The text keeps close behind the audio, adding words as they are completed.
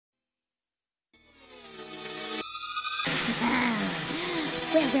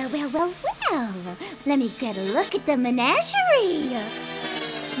Well. Let me get a look at the menagerie.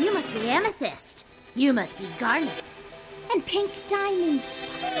 You must be Amethyst. You must be Garnet. And Pink Diamond's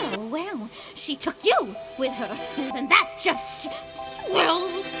Pearl. Wow, she took you with her. Isn't that just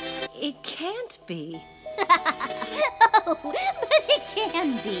swell? It can't be. Oh, but it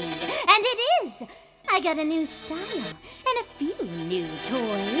can be. And it is. I got a new style and a few new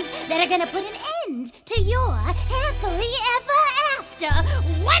toys that are gonna put an end to your happily ever after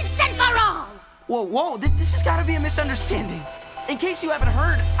once and for all. Whoa, this has gotta be a misunderstanding. In case you haven't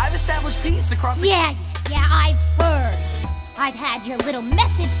heard, I've established peace across the... Yeah, I've heard. I've had your little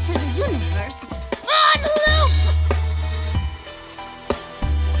message to the universe on loop.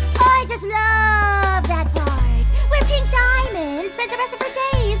 I just love that part where Pink Diamond spends the rest of her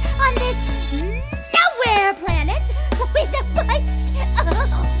days on this nowhere planet with a bunch of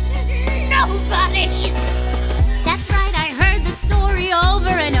nobodies. That's right, I heard the story over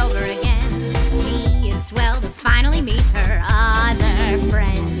and over again. She is swell to finally meet her other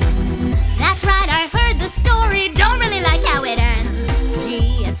friend. That's right, I heard the story, don't really like how it ends.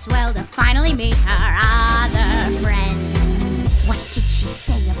 She is swell to finally meet her other friend. What did she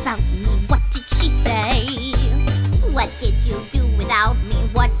say about me? What did she say? What did you do without me?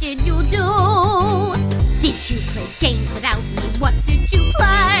 What did you do? Did you play games without me? What did you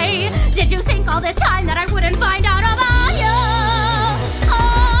play? Did you think all this time that I wouldn't find out about you?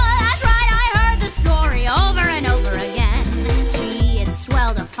 Oh, that's right, I heard the story over and over again. She is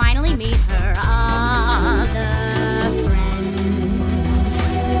swell to finally meet her other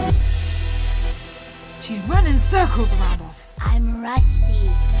friends. She's running circles around us. I'm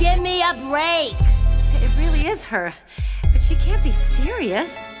rusty. Give me a break. It really is her, but she can't be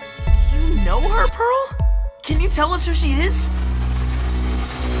serious. You know her, Pearl? Can you tell us who she is?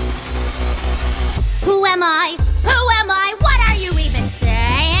 Who am I? Who am I? What are you even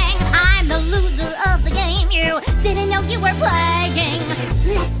saying? I'm the loser of the game you didn't know you were playing.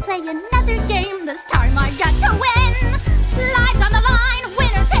 Let's play another game. This time I got to win. Lives on the line,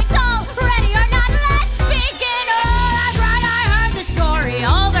 winner takes all. Ready or not, let's begin. Oh, that's right, I heard the story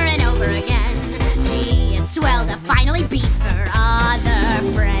over and over again. She is swell to finally beat her other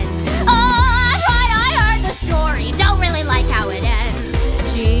friends. Oh, that's right, I heard the story. Don't really like how it ends.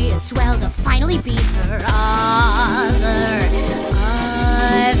 She is swell to finally beat her